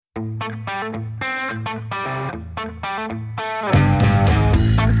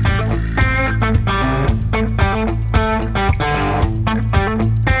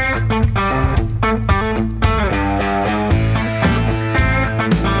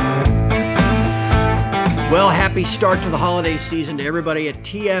Well, happy start to the holiday season to everybody at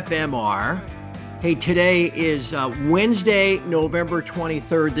TFMR. Hey, today is Wednesday, November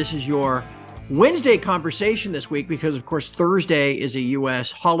 23rd. This is your Wednesday conversation this week because, of course, Thursday is a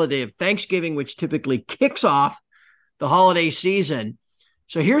U.S. holiday of Thanksgiving, which typically kicks off the holiday season.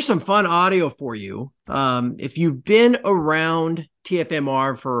 So here's some fun audio for you. If you've been around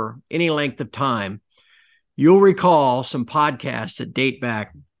TFMR for any length of time, you'll recall some podcasts that date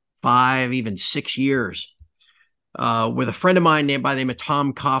back 5, even 6 years. With a friend of mine by the name of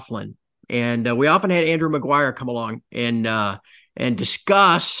Tom Coughlin. And we often had Andrew McGuire come along and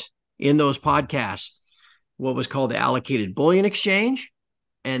discuss in those podcasts what was called the allocated bullion exchange.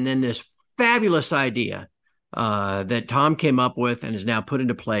 And then this fabulous idea that Tom came up with and is now put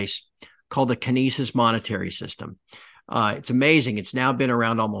into place called the Kinesis Monetary System. It's amazing. It's now been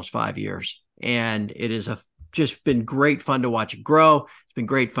around almost 5 years. And it is just been great fun to watch it grow. It's been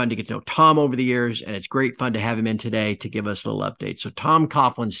great fun to get to know Tom over the years, and it's great fun to have him in today to give us a little update. So Tom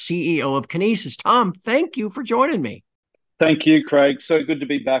Coughlin, CEO of Kinesis. Tom, thank you for joining me. Thank you, Craig. So good to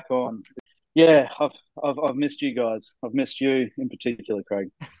be back on. Yeah, I've missed you guys. I've missed you in particular, Craig.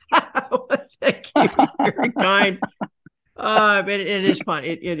 Thank you. Very kind. It is fun.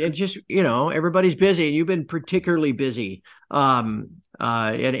 It just, everybody's busy, and you've been particularly busy. And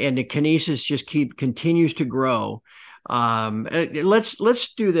the Kinesis just continues to grow.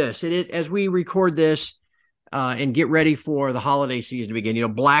 Let's do this. As we record this and get ready for the holiday season to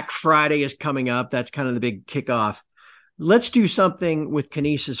begin. Black Friday is coming up. That's kind of the big kickoff. Let's do something with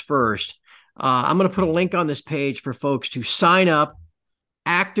Kinesis first. I'm going to put a link on this page for folks to sign up,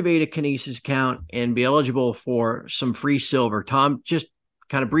 activate a Kinesis account, and be eligible for some free silver. Tom, just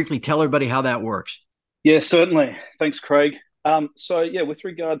kind of briefly tell everybody how that works. Yeah, certainly. Thanks, Craig. With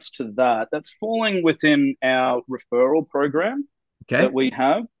regards to that, that's falling within our referral program that we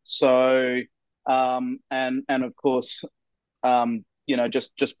have. So, and of course,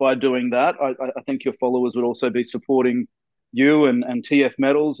 just by doing that, I think your followers would also be supporting you and TF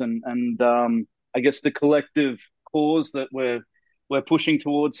Metals and I guess the collective cause that we're pushing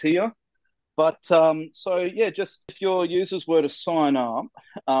towards here. But just if your users were to sign up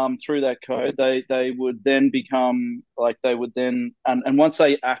through that code, they would then become and once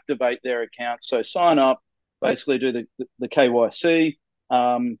they activate their account, so sign up, basically do the KYC.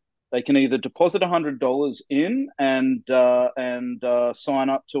 They can either deposit $100 in and sign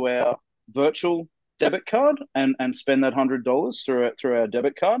up to our virtual debit card and spend that $100 through our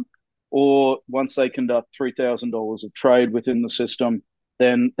debit card, or once they conduct $3,000 of trade within the system,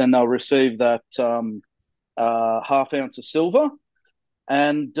 then they'll receive that half ounce of silver.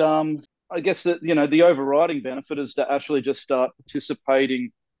 And I guess that the overriding benefit is to actually just start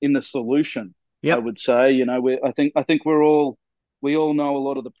participating in the solution. Yep. I would say, I think we all know a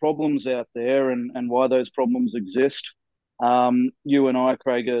lot of the problems out there and why those problems exist. You and I,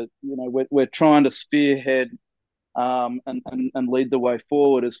 Craig, we're trying to spearhead and lead the way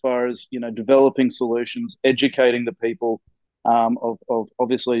forward as far as developing solutions, educating the people of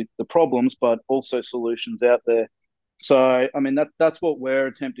obviously the problems, but also solutions out there. So, I mean, that's what we're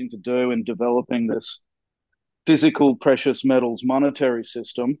attempting to do in developing this physical precious metals monetary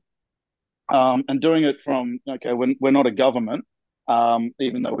system, and doing it from, we're not a government,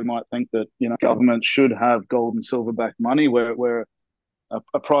 even though we might think that, government should have gold and silver backed money. We're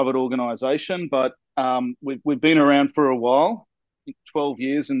a private organization, but we've been around for a while, 12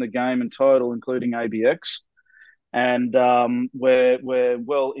 years in the game in total, including ABX. And we're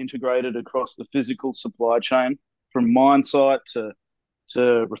well integrated across the physical supply chain, from mine site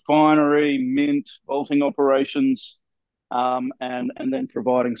to refinery, mint, vaulting operations, and then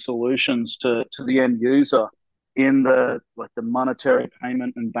providing solutions to the end user in the monetary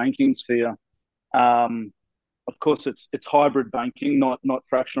payment and banking sphere. Of course, it's hybrid banking, not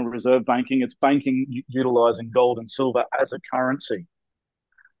fractional reserve banking. It's banking utilizing gold and silver as a currency.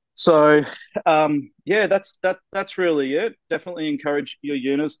 So, that's really it. Definitely encourage your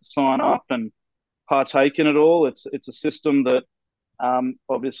users to sign up and partake in it all. It's a system that,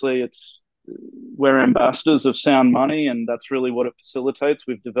 obviously, we're ambassadors of sound money, and that's really what it facilitates.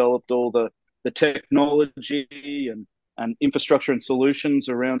 We've developed all the technology and infrastructure and solutions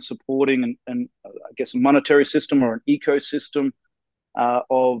around supporting and I guess a monetary system or an ecosystem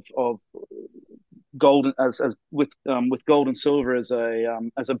of gold with gold and silver as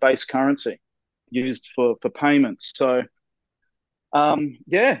a base currency used for payments. So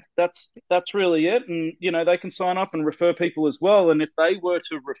that's really it. And they can sign up and refer people as well. And if they were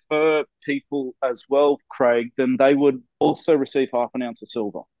to refer people as well, Craig, then they would also receive half an ounce of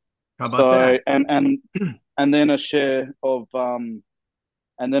silver. How about that? And then a share of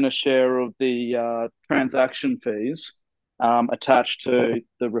and then a share of the transaction fees attached to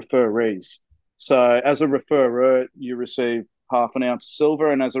the referees. So as a referrer, you receive half an ounce of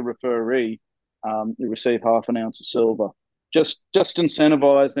silver, and as a referee, you receive half an ounce of silver. Just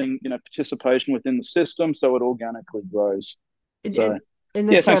incentivizing, participation within the system so it organically grows. And, So and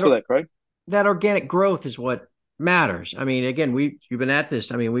yeah, that's thanks for that, Craig. that organic growth is what matters. I mean, again, you've been at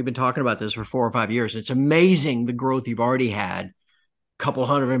this. I mean, we've been talking about this for 4 or 5 years. It's amazing the growth you've already had. A couple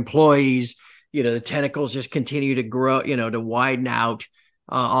hundred employees. The tentacles just continue to grow. To widen out,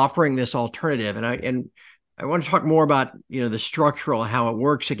 offering this alternative. And I want to talk more about the structural how it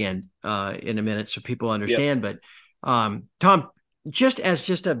works again in a minute, so people understand. Yep. But Tom, just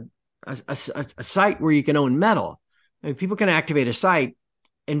a site where you can own metal. I mean, people can activate a site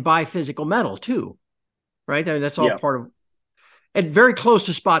and buy physical metal too, right? I mean, that's all part of at very close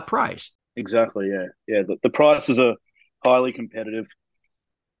to spot price. Exactly. Yeah. The prices are highly competitive.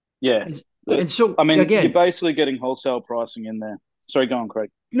 Yeah. And so I mean, again, you're basically getting wholesale pricing in there. Sorry, go on,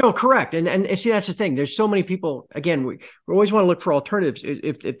 Craig. No, correct. And see, that's the thing. There's so many people. Again, we always want to look for alternatives.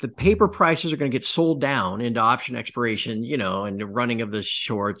 If the paper prices are going to get sold down into option expiration, and the running of the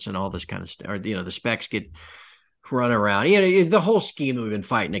shorts and all this kind of stuff, or the specs get run around. The whole scheme that we've been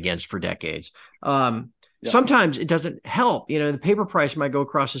fighting against for decades. Sometimes it doesn't help. The paper price might go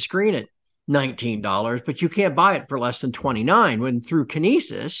across the screen at $19, but you can't buy it for less than $29. When through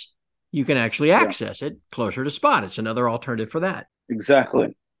Kinesis, you can actually access it closer to spot. It's another alternative for that.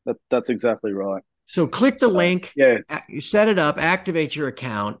 Exactly. That's exactly right. So click the link, set it up, activate your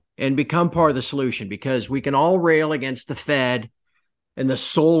account, and become part of the solution, because we can all rail against the Fed and the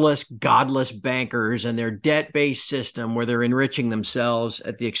soulless, godless bankers and their debt-based system where they're enriching themselves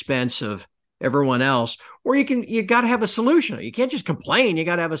at the expense of everyone else. Or you got to have a solution. You can't just complain. You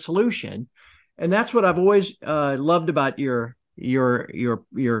got to have a solution. And that's what I've always loved about your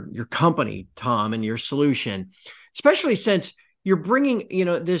company, Tom, and your solution, especially since you're bringing,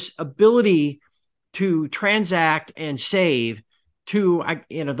 this ability to transact and save to,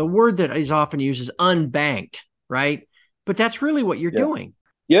 the word that is often used is unbanked, right? But that's really what you're doing.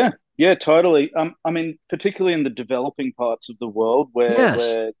 Yeah, totally. I mean, particularly in the developing parts of the world where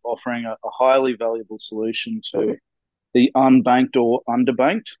we're offering a highly valuable solution to the unbanked or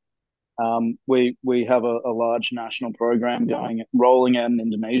underbanked. We have a large national program rolling out in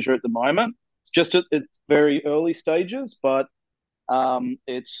Indonesia at the moment. It's very early stages, but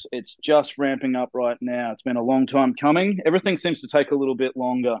it's just ramping up right now. It's been a long time coming. Everything seems to take a little bit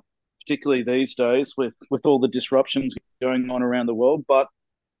longer, particularly these days with all the disruptions going on around the world. But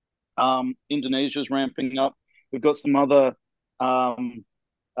Indonesia's ramping up. We've got some other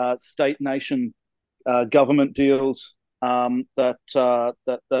state nation government deals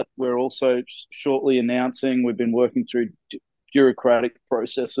that we're also shortly announcing. We've been working through bureaucratic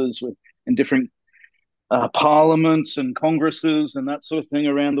processes in different parliaments and congresses and that sort of thing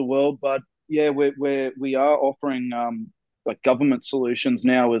around the world. But yeah, we are offering like government solutions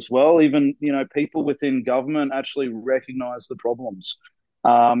now as well. Even people within government actually recognize the problems,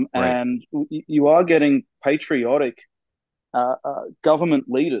 and you are getting patriotic government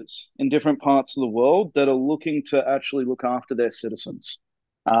leaders in different parts of the world that are looking to actually look after their citizens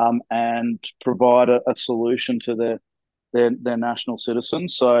and provide a solution to their national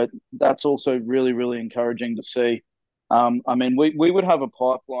citizens. So that's also really, really encouraging to see. I mean, we would have a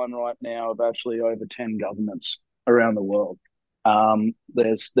pipeline right now of actually over 10 governments around the world. I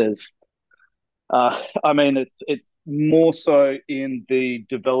mean, it's more so in the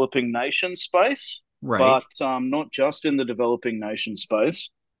developing nation space, but not just in the developing nation space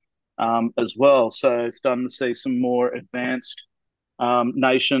as well. So starting to see some more advanced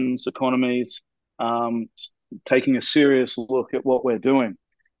nations, economies, taking a serious look at what we're doing.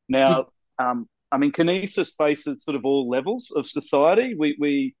 Now, I mean, Kinesis faces sort of all levels of society.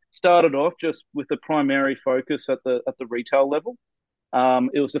 We started off just with a primary focus at the retail level.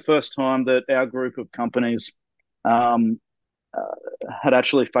 It was the first time that our group of companies had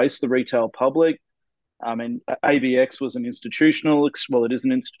actually faced the retail public. I mean, ABX was it is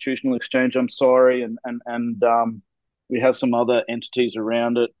an institutional exchange, I'm sorry, and we have some other entities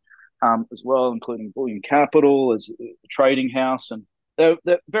around it as well, including Bullion Capital as a trading house, and they're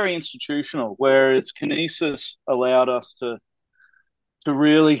very institutional, whereas Kinesis allowed us to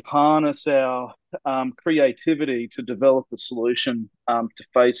really harness our creativity to develop a solution to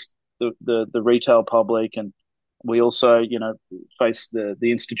face the retail public. And we also, face the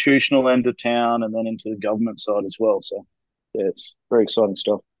institutional end of town and then into the government side as well. So, yeah, it's very exciting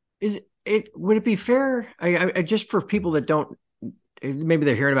stuff. Would it be fair? I just for people that don't maybe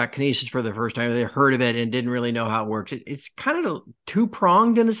they're hearing about Kinesis for the first time. They heard of it and didn't really know how it works. It's kind of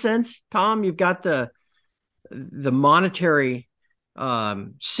two-pronged in a sense, Tom. You've got the monetary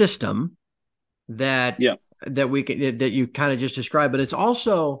system that that you kind of just described, but it's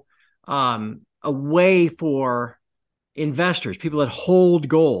also a way for investors, people that hold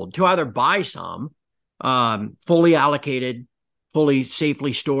gold, to either buy some fully allocated, fully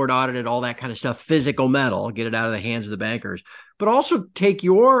safely stored, audited, all that kind of stuff, physical metal, get it out of the hands of the bankers, but also take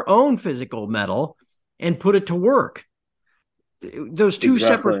your own physical metal and put it to work. Those two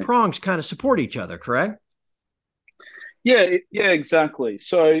separate prongs kind of support each other, correct? Yeah, exactly.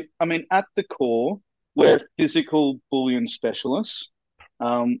 So, I mean, at the core, we're physical bullion specialists.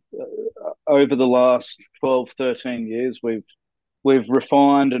 Over the last 12, 13 years, we've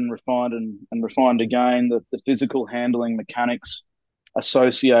refined and refined and refined again the physical handling mechanics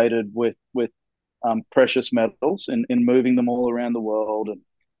associated with precious metals in moving them all around the world.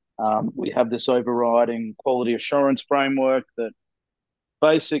 And we have this overriding quality assurance framework that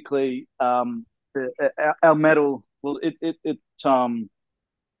basically our metal, well,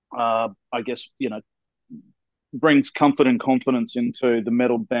 I guess, brings comfort and confidence into the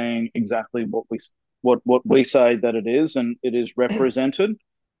metal being exactly what we say that it is, and it is represented.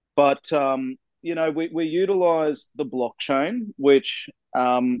 But we utilize the blockchain, which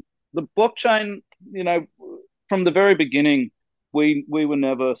the blockchain, from the very beginning, we were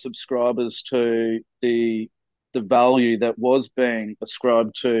never subscribers to the value that was being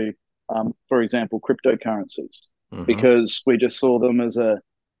ascribed to, for example, cryptocurrencies, because we just saw them as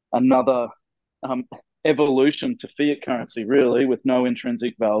another evolution to fiat currency, really, with no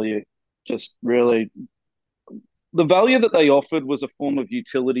intrinsic value. Just really, the value that they offered was a form of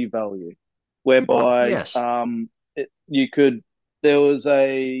utility value, whereby there was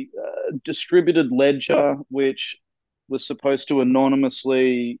a distributed ledger which was supposed to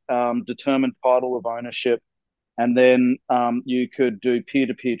anonymously determine title of ownership, and then you could do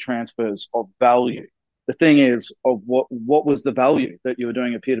peer-to-peer transfers of value. The thing is, of what was the value that you were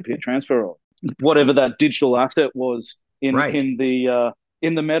doing a peer-to-peer transfer of? Whatever that digital asset was in the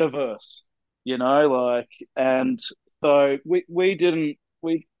metaverse, and so we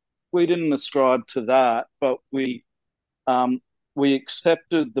didn't ascribe to that, but we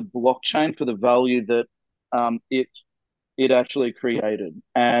accepted the blockchain for the value that it actually created,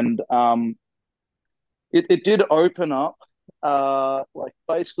 and it did open up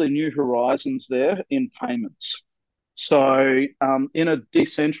basically new horizons there in payments. So in a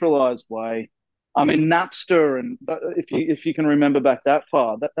decentralized way, I mean, Napster, and if you can remember back that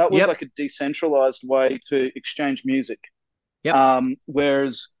far, that was like a decentralized way to exchange music.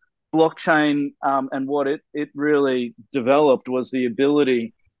 Whereas blockchain and what it really developed was the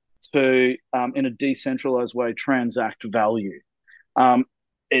ability to, in a decentralized way, transact value.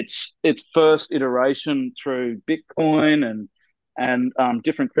 Its first iteration through Bitcoin and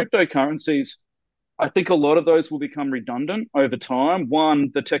different cryptocurrencies, I think a lot of those will become redundant over time.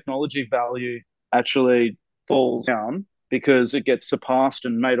 One, the technology value actually falls down because it gets surpassed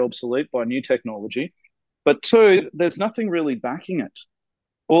and made obsolete by new technology. But two, there's nothing really backing it.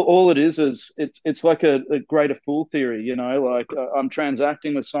 All it is it's like a greater fool theory, I'm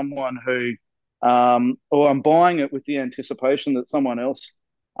transacting with someone who, or I'm buying it with the anticipation that someone else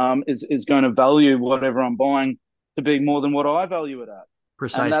is going to value whatever I'm buying to be more than what I value it at.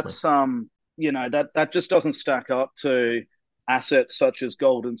 Precisely. And that's that just doesn't stack up to assets such as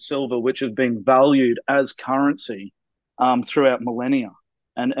gold and silver, which have been valued as currency throughout millennia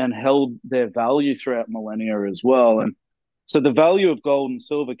and held their value throughout millennia as well. And so the value of gold and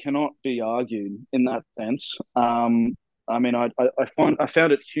silver cannot be argued in that sense. I mean, I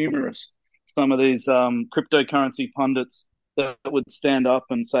found it humorous, some of these cryptocurrency pundits that would stand up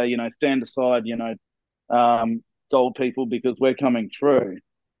and say, stand aside, gold people, because we're coming through.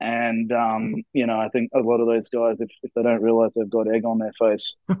 And, I think a lot of those guys, if they don't realize they've got egg on their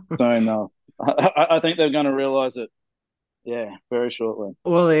face soon, I think they're going to realize it. Yeah, very shortly.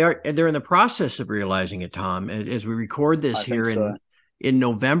 Well, they're in the process of realizing it, Tom. As we record this here in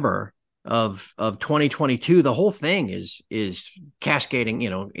November of 2022, the whole thing is cascading,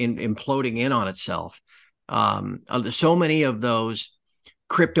 imploding in on itself. So many of those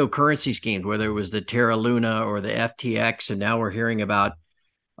cryptocurrency schemes, whether it was the Terra Luna or the FTX, and now we're hearing about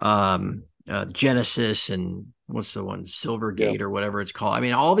Genesis and what's the one, Silvergate or whatever it's called. I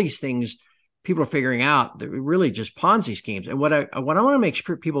mean, all these things people are figuring out that are really just Ponzi schemes. And what I want to make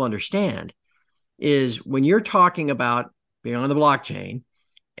sure people understand is when you're talking about being on the blockchain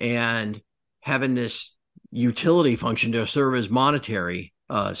and having this utility function to serve as monetary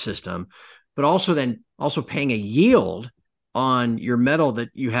system, but also paying a yield on your metal that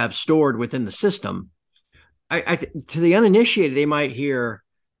you have stored within the system. To the uninitiated, they might hear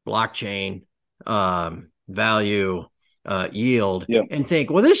blockchain, value, yield, Yeah. and think,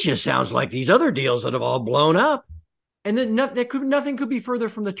 well, this just sounds like these other deals that have all blown up. And then nothing could be further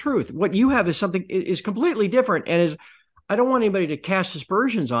from the truth. What you have is something is completely different, and is I don't want anybody to cast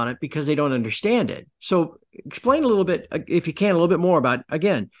aspersions on it because they don't understand it. So explain a little bit, if you can, a little bit more about,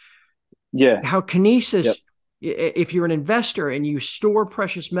 again, Yeah. how Kinesis, Yep. if you're an investor and you store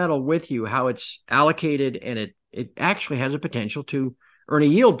precious metal with you, how it's allocated, and it actually has a potential to earn a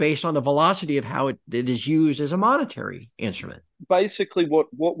yield based on the velocity of how it is used as a monetary instrument. Basically,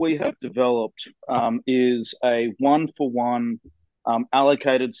 what we have developed is a one-for-one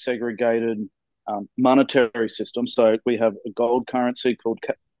allocated, segregated monetary system. So we have a gold currency called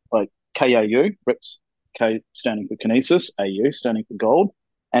KAU, K standing for Kinesis, AU standing for gold,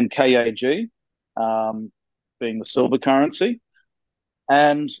 and KAG being the silver currency.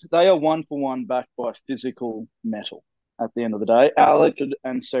 And they are one-for-one backed by physical metal at the end of the day, allocated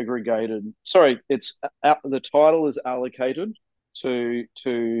and segregated. Sorry, the title is allocated to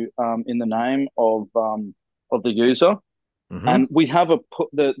in the name of the user, Mm-hmm. and we have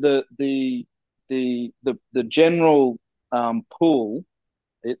the general pool.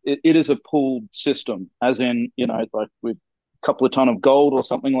 It is a pooled system, as in, like with a couple of ton of gold or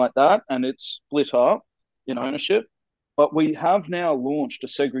something like that, and it's split up in ownership. But we have now launched a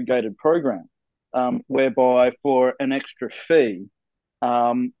segregated program whereby, for an extra fee,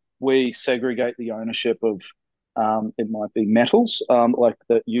 we segregate the ownership of, it might be metals, like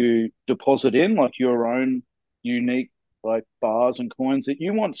that you deposit in, like your own unique, like bars and coins that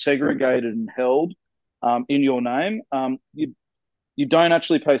you want segregated and held in your name. You don't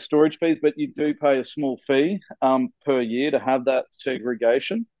actually pay storage fees, but you do pay a small fee per year to have that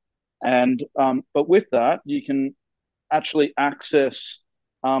segregation. And but with that, you can actually access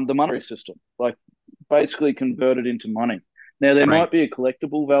the monetary system, like basically convert it into money. Now there Right. might be a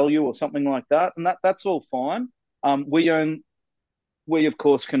collectible value or something like that, and that's all fine. We of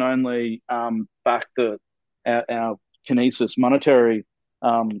course can only back our Kinesis monetary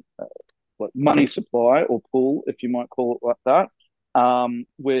um, money supply or pool, if you might call it like that,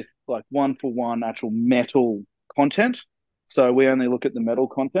 with like one-for-one actual metal content. So we only look at the metal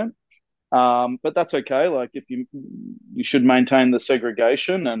content. But that's okay. Like, if you should maintain the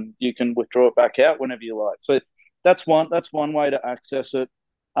segregation, and you can withdraw it back out whenever you like. So that's one way to access it.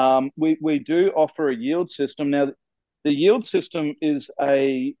 We do offer a yield system. Now, the yield system is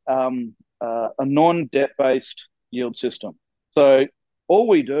a non-debt based yield system. So all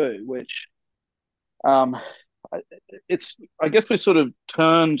we do, which um, it's I guess we sort of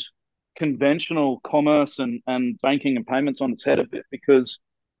turned conventional commerce and banking and payments on its head a bit, because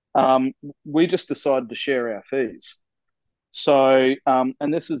um, we just decided to share our fees. So,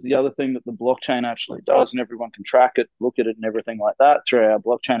 and this is the other thing that the blockchain actually does, and everyone can track it, look at it, and everything like that through our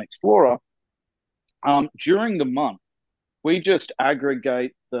blockchain explorer. During the month, we just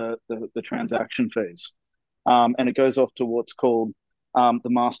aggregate the transaction fees, and it goes off to what's called the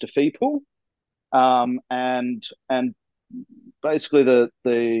master fee pool, and basically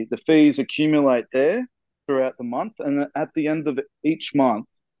the fees accumulate there throughout the month, and at the end of each month,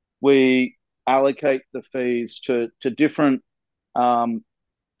 we allocate the fees to different um,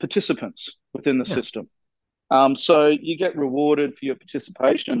 participants within the Yeah. system. So you get rewarded for your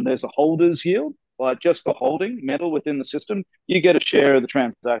participation. There's a holder's yield, like just for holding metal within the system. You get a share of the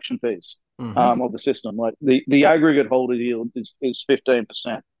transaction fees Mm-hmm. of the system. Like the aggregate holder yield is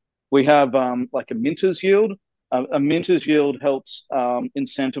 15%. We have like a minter's yield. A minter's yield helps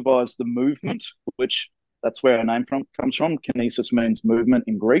incentivize the movement, which that's where our name comes from. Kinesis means movement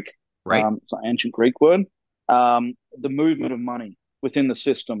in Greek. Right. It's an ancient Greek word. The movement of money within the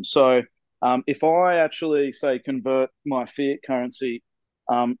system. So if I actually say convert my fiat currency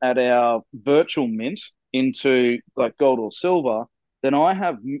at our virtual mint into like gold or silver, then I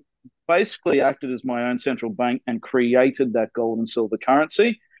have basically acted as my own central bank and created that gold and silver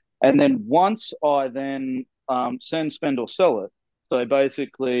currency. And then once I then send, spend, or sell it, so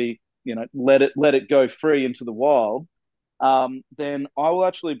basically, let it go free into the wild, then I will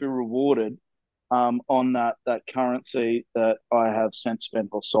actually be rewarded on that currency that I have sent, spent,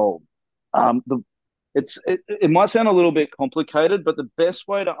 or sold. The it might sound a little bit complicated, but the best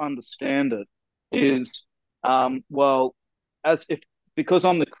way to understand it is, well, as if because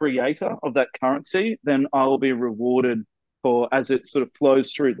I'm the creator of that currency, then I will be rewarded for, as it sort of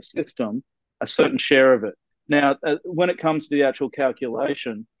flows through the system, a certain share of it. Now, when it comes to the actual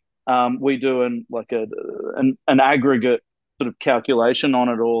calculation, we do an aggregate sort of calculation on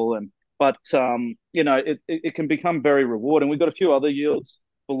it all, and but it can become very rewarding. We've got a few other yields,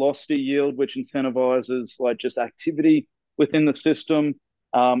 velocity yield, which incentivizes like just activity within the system.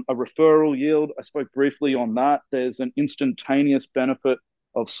 A referral yield, I spoke briefly on that. There's an instantaneous benefit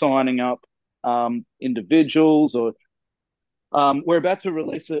of signing up individuals, or we're about to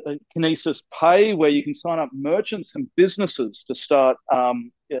release a Kinesis Pay where you can sign up merchants and businesses to start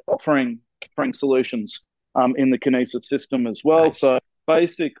offering solutions in the Kinesis system as well. Nice. So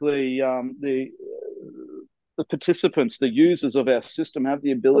basically, the participants, the users of our system, have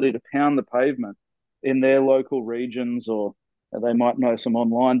the ability to pound the pavement in their local regions, or they might know some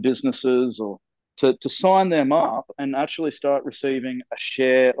online businesses, or to sign them up and actually start receiving a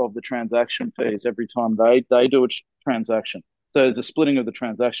share of the transaction fees every time they do a transaction. So there's a splitting of the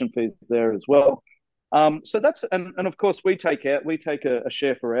transaction fees there as well. So that's and of course we take a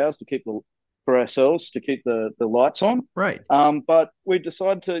share for ourselves to keep the lights on. Right. But we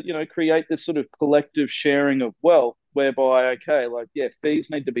decide to create this sort of collective sharing of wealth, whereby fees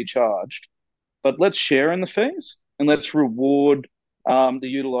need to be charged, but let's share in the fees and let's reward the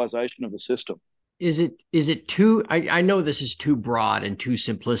utilization of the system. Is it too, I know this is too broad and too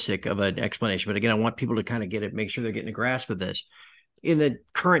simplistic of an explanation, but again, I want people to kind of get it, make sure they're getting a grasp of this. In the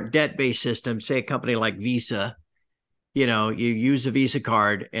current debt-based system, say a company like Visa, you use a Visa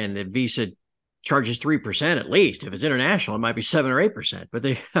card and the Visa charges 3% at least. If it's international, it might be 7 or 8%, but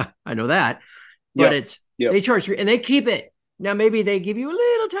I know that, but they charge 3% and they keep it. Now, maybe they give you a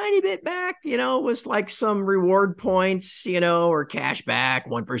little tiny bit back, with like some reward points, or cash back,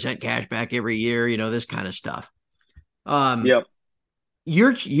 1% cash back every year, this kind of stuff.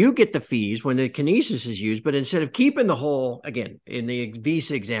 You get the fees when the Kinesis is used, but instead of keeping the whole, again, in the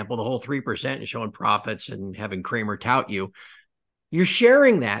Visa example, the whole 3% and showing profits and having Kramer tout you're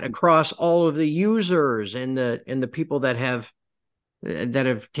sharing that across all of the users and the people that have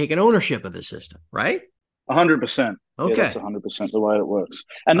taken ownership of the system, right? 100%. Okay. Yeah, that's 100% the way it works.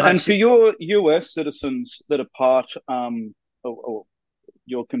 And for your US citizens that are part or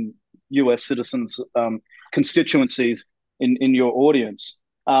your US citizens constituencies in your audience,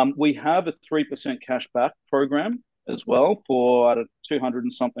 we have a 3% cashback program as well for 200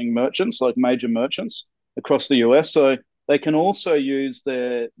 and something merchants, like major merchants across the US. So they can also use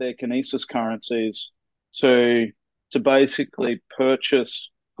their Kinesis currencies to basically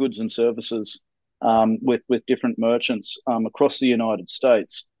purchase goods and services with different merchants across the United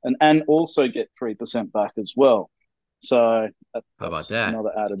States, and also get 3% back as well. So that's how about that?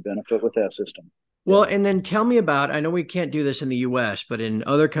 Another added benefit with our system. Well, and then tell me about, I know we can't do this in the US, but in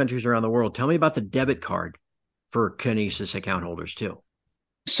other countries around the world, tell me about the debit card for Kinesis account holders too.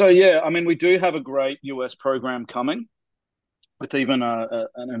 So, yeah, I mean, we do have a great US program coming with even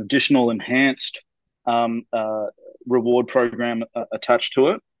an additional enhanced reward program attached to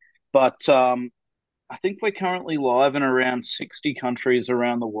it. But I think we're currently live in around 60 countries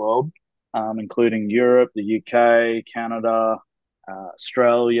around the world, including Europe, the UK, Canada,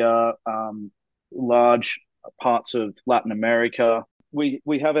 Australia, large parts of Latin America. We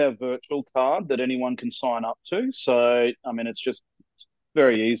have our virtual card that anyone can sign up to. So, I mean, it's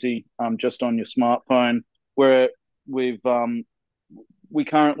very easy, just on your smartphone, where we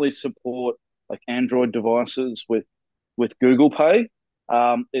currently support like Android devices with Google Pay.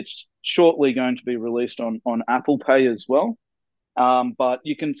 It's shortly going to be released on Apple Pay as well. But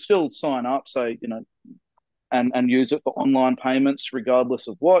you can still sign up, and use it for online payments regardless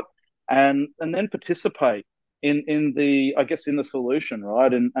of what, and then participate in the solution,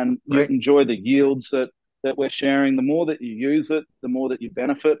 right? And right. You enjoy the yields that we're sharing. The more that you use it, the more that you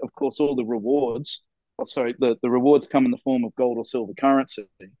benefit. Of course, all the rewards. The rewards come in the form of gold or silver currency.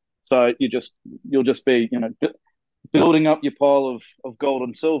 So you'll just be building up your pile of gold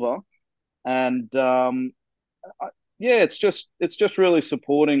and silver, and it's just really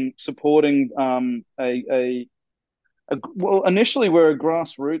supporting well, initially we're a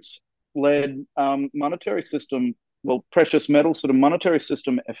grassroots led monetary system, precious metal sort of monetary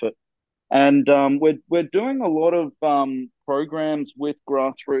system effort, and we're doing a lot of programs with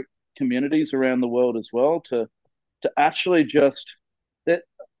grassroots communities around the world as well to actually just that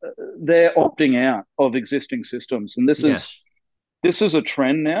they're opting out of existing systems, and this is a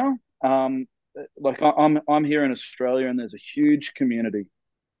trend now. I'm here in Australia, and there's a huge community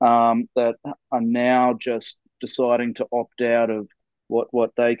that are now just deciding to opt out of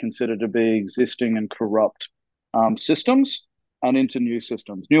what they consider to be existing and corrupt systems, and into new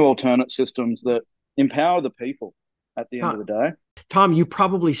systems, new alternate systems that empower the people at the end of the day. Tom, you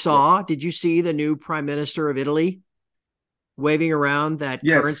probably saw, did you see the new Prime Minister of Italy waving around that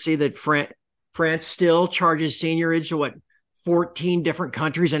currency that France still charges seniorage to 14 different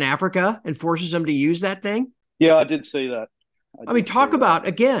countries in Africa and forces them to use that thing. Yeah, I did see that. I mean, talk about,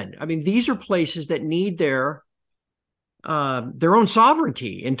 again, I mean, these are places that need their own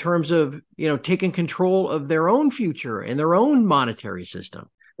sovereignty in terms of, taking control of their own future and their own monetary system.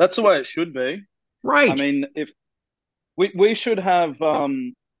 That's the way it should be. Right. I mean, if we should have, I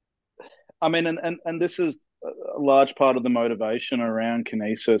mean, and this is a large part of the motivation around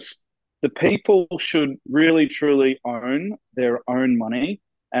Kinesis. The people should really, truly own their own money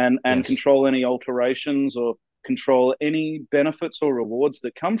and Yes. control any alterations or control any benefits or rewards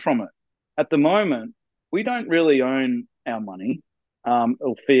that come from it. At the moment, we don't really own our money,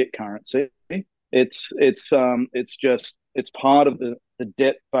 or fiat currency. It's part of the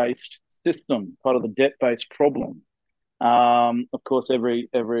debt-based system, part of the debt-based problem. Of course, every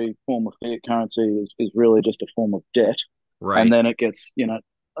form of fiat currency is really just a form of debt, Right. and then it gets,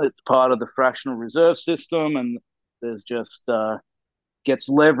 it's part of the fractional reserve system, and there's just gets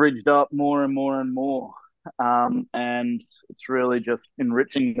leveraged up more and more and more, and it's really just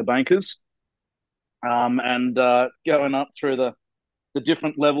enriching the bankers, and going up through the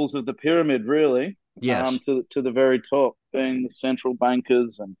different levels of the pyramid, really, Yes. to the very top, being the central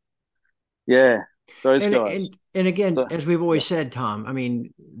bankers, and yeah, those guys. And again, as we've always said, Tom, I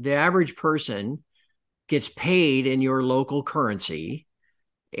mean, the average person gets paid in your local currency,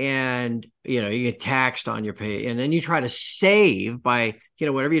 and you get taxed on your pay, and then you try to save by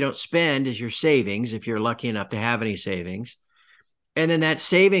whatever you don't spend is your savings, if you're lucky enough to have any savings, and then that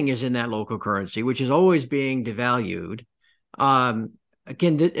saving is in that local currency, which is always being devalued.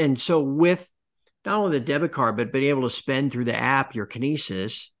 Again, and so with not only the debit card, but being able to spend through the app, your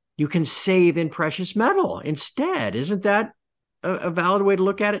Kinesis, you can save in precious metal instead. Isn't that a valid way to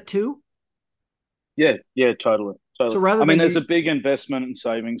look at it too? Yeah, totally. So rather than there's a big investment and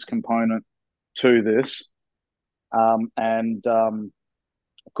savings component to this, and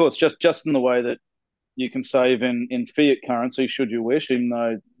of course, just in the way that you can save in fiat currency, should you wish, even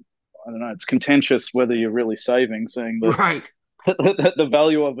though I don't know, it's contentious whether you're really saving, seeing that right. the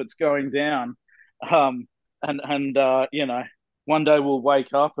value of it's going down, and one day we'll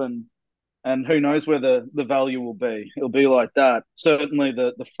wake up and who knows where the value will be. It'll be like that. Certainly,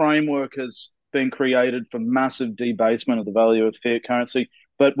 the framework has been created for massive debasement of the value of fiat currency.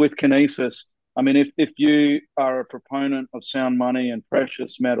 But with Kinesis, I mean, if you are a proponent of sound money and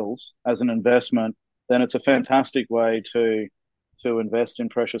precious metals as an investment, then it's a fantastic way to invest in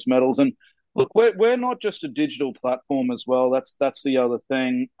precious metals. And look, we're not just a digital platform as well. That's the other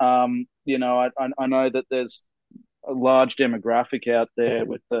thing. I know that there's a large demographic out there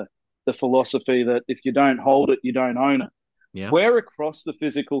with the philosophy that if you don't hold it, you don't own it. Yeah. We're across the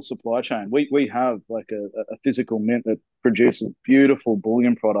physical supply chain. We have like a physical mint that produces beautiful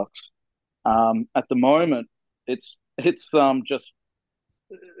bullion products. At the moment, it's in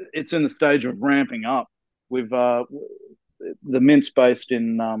the stage of ramping up. We've the mint's based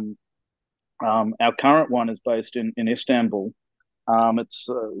in our current one is based in Istanbul.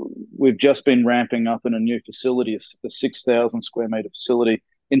 We've just been ramping up in a new facility, a 6,000 square meter facility.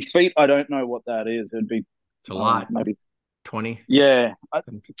 In feet, I don't know what that is. It's a lot, maybe 20. Yeah,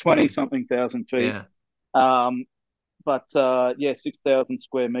 20 something thousand feet. Yeah. But 6,000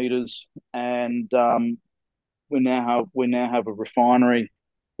 square meters, and we now have a refinery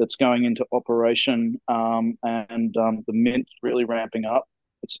that's going into operation, and the mint's really ramping up.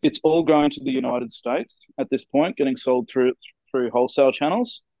 It's all going to the United States at this point, getting sold through wholesale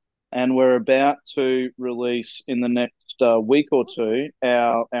channels, and we're about to release in the next week or two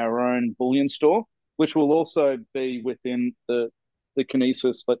our own bullion store, which will also be within the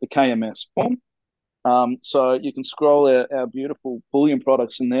Kinesis, like the KMS form. So you can scroll our beautiful bullion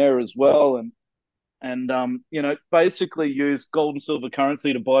products in there as well, and basically use gold and silver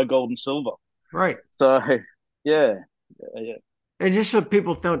currency to buy gold and silver. Right. So yeah. And just so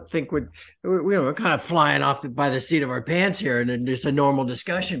people don't think we're kind of flying off by the seat of our pants here, and just a normal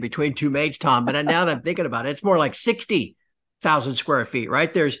discussion between two mates, Tom. But now that I'm thinking about it, it's more like 60,000 square feet,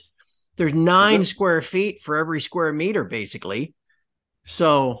 right? There's 9 square feet for every square meter, basically.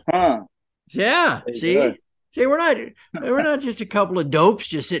 So, yeah. See, we're not just a couple of dopes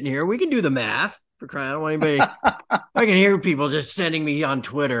just sitting here. We can do the math. For crying, I don't want anybody. I can hear people just sending me on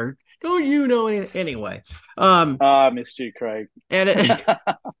Twitter. Don't you know anything? Anyway. I missed you, Craig. But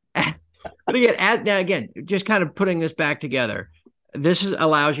again, just kind of putting this back together. This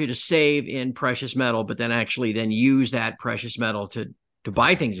allows you to save in precious metal, but then actually use that precious metal to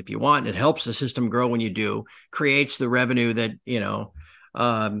buy things if you want. It helps the system grow when you do, creates the revenue that,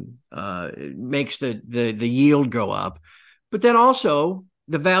 makes the yield go up. But then also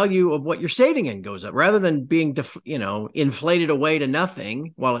the value of what you're saving in goes up rather than being, inflated away to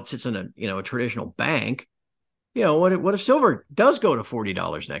nothing while it sits in a traditional bank. What if silver does go to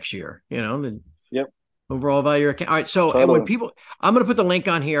 $40 next year? Yep. Overall value account. All right. So, totally. And when people, I'm going to put the link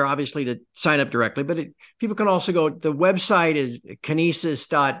on here, obviously, to sign up directly, but people can also go, the website is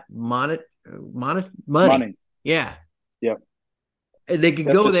Money. Yeah. Yep. And they can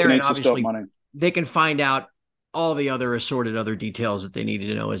go there and obviously money. They can find out all the other assorted other details that they need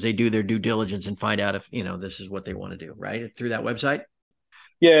to know as they do their due diligence and find out if, this is what they want to do, right? Through that website.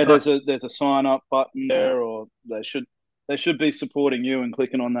 Yeah. There's a sign up button there, or they should be supporting you and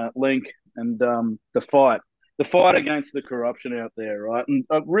clicking on that link. And the fight against the corruption out there, right? And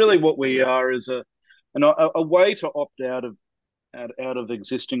really, what we are is a way to opt out of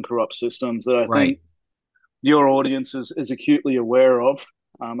existing corrupt systems that I think your audience is acutely aware of.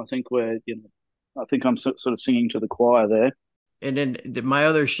 I think I'm sort of singing to the choir there. And then my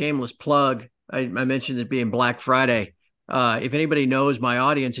other shameless plug, I mentioned it being Black Friday. If anybody knows my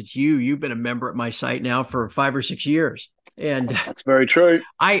audience, it's you. You've been a member at my site now for 5 or 6 years. And that's very true.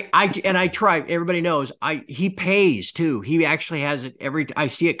 I try. Everybody knows he pays too. He actually has it I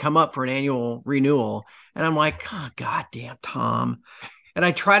see it come up for an annual renewal, and I'm like, oh, God damn, Tom. And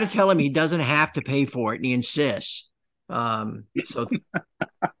I try to tell him he doesn't have to pay for it, and he insists. So,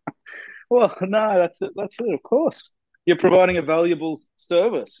 well, no, that's it. Of course, you're providing a valuable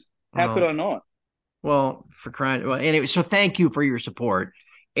service. How could I not? Well, anyway. So thank you for your support,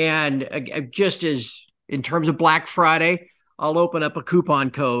 and just as. In terms of Black Friday, I'll open up a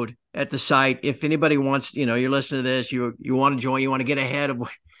coupon code at the site. If anybody wants, you're listening to this, you want to join, you want to get ahead of,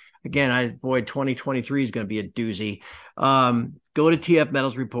 again, 2023 is going to be a doozy. Go to TF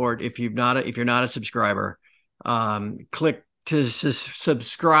Metals Report. If you're not a subscriber, click to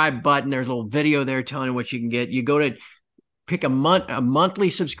subscribe button. There's a little video there telling you what you can get. You go to pick a monthly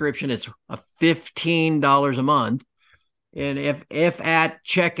subscription. It's $15 a month. And if at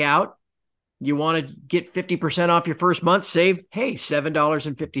checkout, you want to get 50% off your first month, save,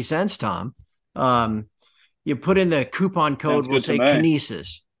 $7.50, Tom. You put in the coupon code, we'll say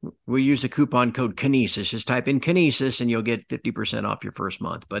Kinesis. We use the coupon code Kinesis. Just type in Kinesis and you'll get 50% off your first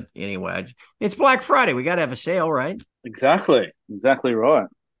month. But anyway, it's Black Friday. We got to have a sale, right? Exactly right.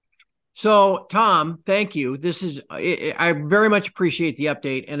 So, Tom, thank you. I very much appreciate the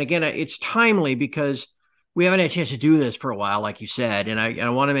update. And again, it's timely because we haven't had a chance to do this for a while, like you said, and I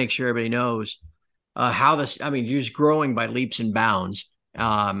want to make sure everybody knows how this. I mean, you're just growing by leaps and bounds,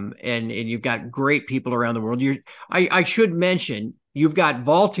 and you've got great people around the world. I should mention you've got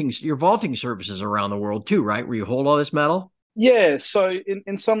your vaulting services around the world too, right? Where you hold all this metal. Yeah. So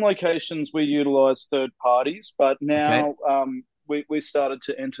in some locations we utilize third parties, but now we started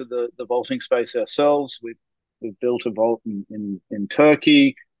to enter the vaulting space ourselves. We've built a vault in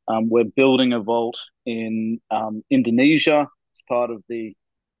Turkey. We're building a vault in Indonesia. It's part of the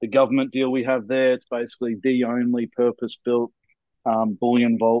government deal we have there. It's basically the only purpose-built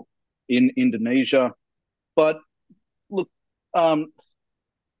bullion vault in Indonesia. But look, by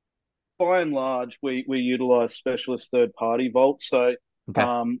and large, we utilize specialist third-party vaults. So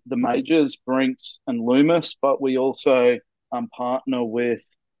the majors, Brinks and Loomis, but we also partner with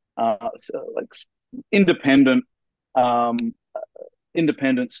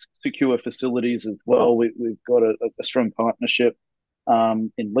independent secure facilities as well. We've got a strong partnership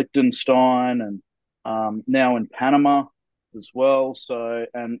in Liechtenstein and now in Panama as well. So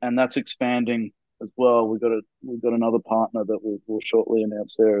and that's expanding as well. We've got another partner that we'll shortly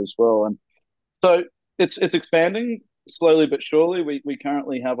announce there as well. And so it's expanding slowly but surely. We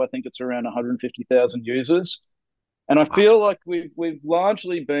currently have, I think it's around 150,000 users. And I feel like we've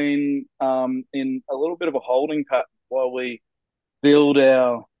largely been in a little bit of a holding pattern while we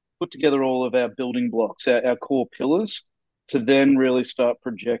put together all of our building blocks, our core pillars, to then really start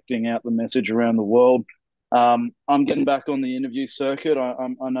projecting out the message around the world. I'm getting back on the interview circuit.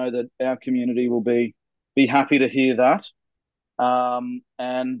 I know that our community will be happy to hear that.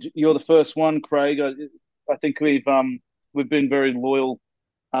 And you're the first one, Craig. I think we've been very loyal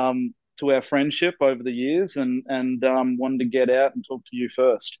to our friendship over the years, and wanted to get out and talk to you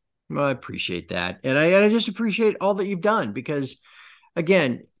first. Well, I appreciate that. And I just appreciate all that you've done because,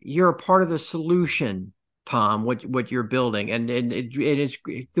 again, you're a part of the solution, Tom, what you're building. And it's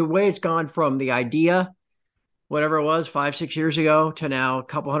the way it's gone from the idea, whatever it was, 5-6 years ago, to now a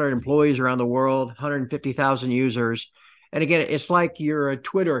couple hundred employees around the world, 150,000 users. And again, it's like you're a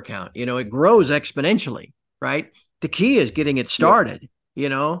Twitter account. It grows exponentially, right? The key is getting it started,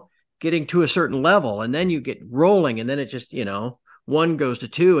 getting to a certain level, and then you get rolling, and then it just, 1 goes to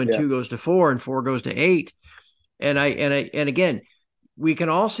 2 and 2 goes to 4 and 4 goes to 8. And again, we can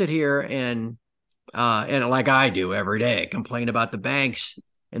all sit here and like I do every day, complain about the banks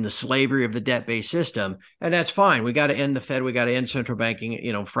and the slavery of the debt-based system. And that's fine. We got to end the Fed. We got to end central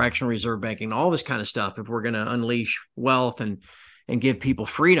banking, fractional reserve banking, all this kind of stuff if we're going to unleash wealth and give people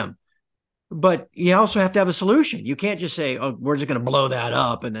freedom. But you also have to have a solution. You can't just say, oh, we're just going to blow that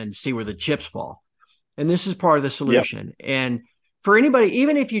up and then see where the chips fall. And this is part of the solution. Yep. And for anybody,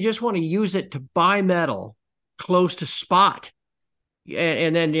 even if you just want to use it to buy metal close to spot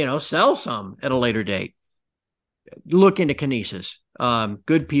and then, sell some at a later date, look into Kinesis.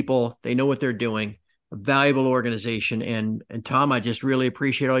 Good people. They know what they're doing. A valuable organization. And Tom, I just really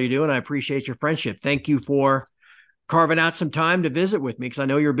appreciate all you do. And I appreciate your friendship. Thank you for carving out some time to visit with me because I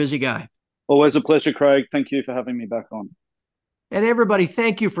know you're a busy guy. Always a pleasure, Craig. Thank you for having me back on. And everybody,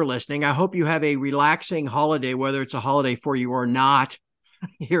 thank you for listening. I hope you have a relaxing holiday, whether it's a holiday for you or not,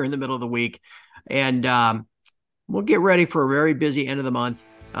 here in the middle of the week. And we'll get ready for a very busy end of the month,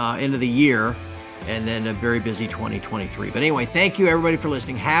 end of the year, and then a very busy 2023. But anyway, thank you, everybody, for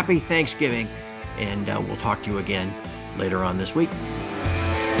listening. Happy Thanksgiving, and we'll talk to you again later on this week.